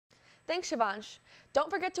Thanks, Shivansh. Don't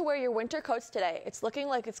forget to wear your winter coats today. It's looking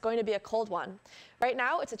like it's going to be a cold one. Right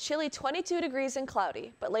now, it's a chilly 22 degrees and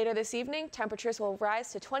cloudy, but later this evening, temperatures will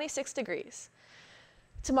rise to 26 degrees.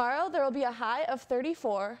 Tomorrow, there will be a high of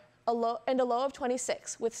 34 and a low of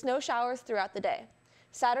 26, with snow showers throughout the day.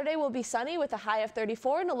 Saturday will be sunny with a high of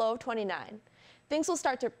 34 and a low of 29. Things will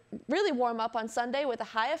start to really warm up on Sunday with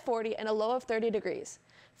a high of 40 and a low of 30 degrees.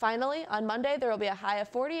 Finally, on Monday, there will be a high of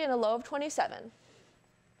 40 and a low of 27.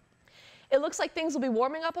 It looks like things will be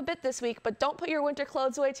warming up a bit this week, but don't put your winter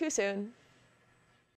clothes away too soon.